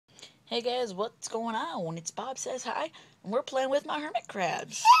Hey guys, what's going on? It's Bob Says Hi, and we're playing with my hermit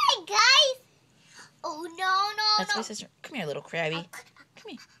crabs. Hey guys! Oh no! That's my sister. Come here, little crabby. Come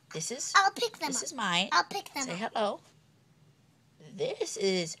here. I'll pick them up. This is mine. I'll pick them Say up. hello. This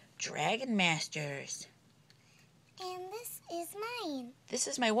is Dragon Masters. And this is mine. This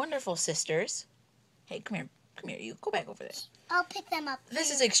is my wonderful sisters. Hey, come here. Come here, you. Go back over there. I'll pick them up. This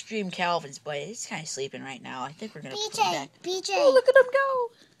is Extreme Calvin's, but he's kind of sleeping right now. I think we're going to put him back. BJ. Oh, look at him go.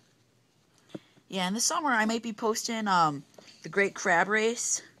 Yeah, in the summer I might be posting the Great Crab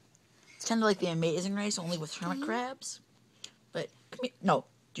Race. It's kind of like the Amazing Race, only with hermit crabs. But come here. No,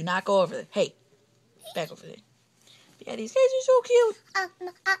 do not go over there. Hey, back over there. But yeah, these guys are so cute.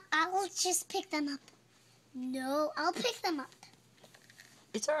 I'll just pick them up. No, I'll pick them up.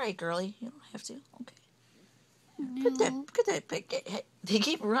 It's all right, girlie. You don't have to. Okay. No. Put that. Hey, they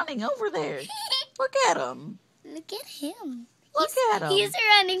keep running over there. Look at them. Look at him. Look at him. He's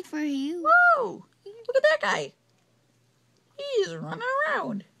running for you. Whoa! Look at that guy. He's running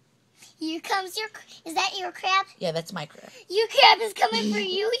around. Here comes your... Is that your crab? Yeah, that's my crab. Your crab is coming for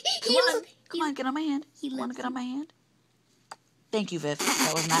you. Come on, get on my hand. You want to get on my hand? Thank you, Viv.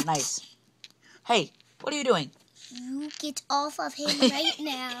 That was not nice. Hey, what are you doing? You get off of him right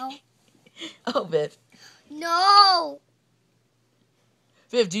now. Oh, Viv. No.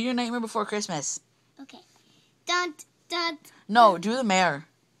 Viv, do your Nightmare Before Christmas. Okay. Dun, dun. No, do the mayor.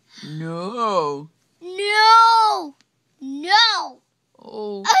 No. No. No.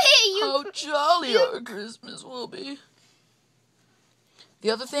 Oh, Hey, how jolly our Christmas will be.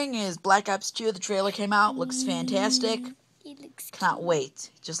 The other thing is Black Ops 2, the trailer came out. Looks fantastic. It looks Cannot wait.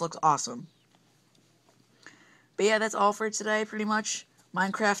 It just looks awesome. But yeah, that's all for today, pretty much.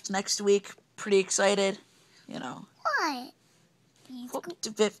 Minecraft next week. Pretty excited. You know. What?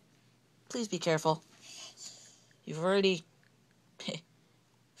 Viv, please be careful. You've already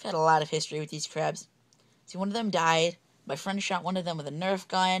had a lot of history with these crabs. See, one of them died. My friend shot one of them with a Nerf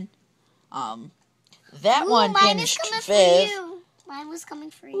gun. That one pinched Viv. Mine was coming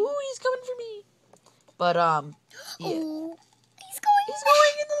for you. Ooh, he's coming for me. But, yeah. Ooh, he's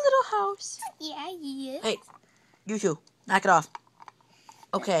going in the little house. Yeah, he is. Hey, you two, knock it off.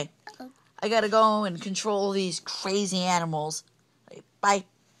 Okay. I gotta go and control these crazy animals. Bye.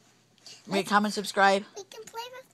 Rate, comment, subscribe.